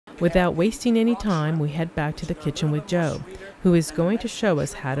Without wasting any time, we head back to the kitchen with Joe, who is going to show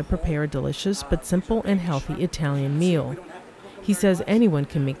us how to prepare a delicious but simple and healthy Italian meal. He says anyone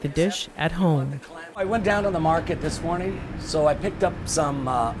can make the dish at home. I went down to the market this morning, so I picked up some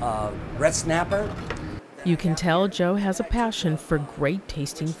red snapper. You can tell Joe has a passion for great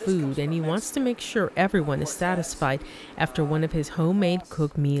tasting food, and he wants to make sure everyone is satisfied after one of his homemade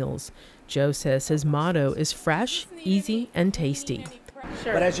cooked meals. Joe says his motto is fresh, easy, and tasty.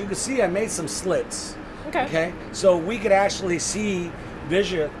 Sure. But as you can see, I made some slits. Okay. So we could actually see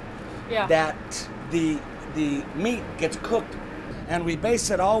visually that the meat gets cooked, and we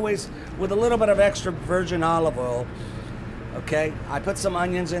base it always with a little bit of extra virgin olive oil. Okay, I put some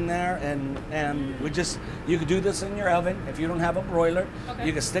onions in there, and you could do this in your oven if you don't have a broiler.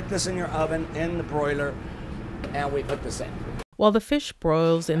 You can stick this in your oven in the broiler, and we put this in. While the fish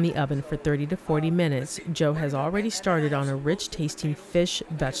broils in the oven for 30 to 40 minutes, Joe has already started on a rich tasting fish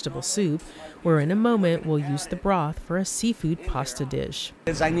vegetable soup, where in a moment we'll use the broth for a seafood pasta dish.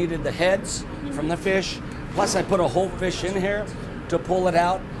 I needed the heads from the fish, plus I put a whole fish in here to pull it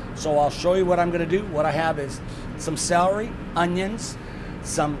out. So I'll show you what I'm going to do. What I have is some celery, onions,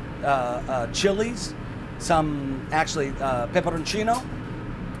 some chilies, some pepperoncino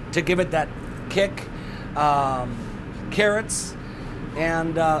to give it that kick, carrots,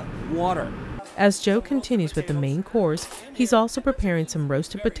 and water. As Joe continues with the main course, he's also preparing some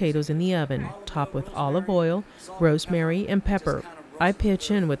roasted potatoes in the oven, topped with olive oil, rosemary, and pepper. I pitch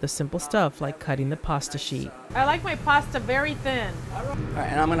in with the simple stuff like cutting the pasta sheet. I like my pasta very thin. All right,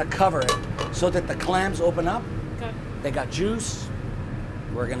 and I'm going to cover it so that the clams open up. Okay. They got juice.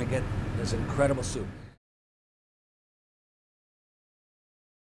 We're going to get this incredible soup.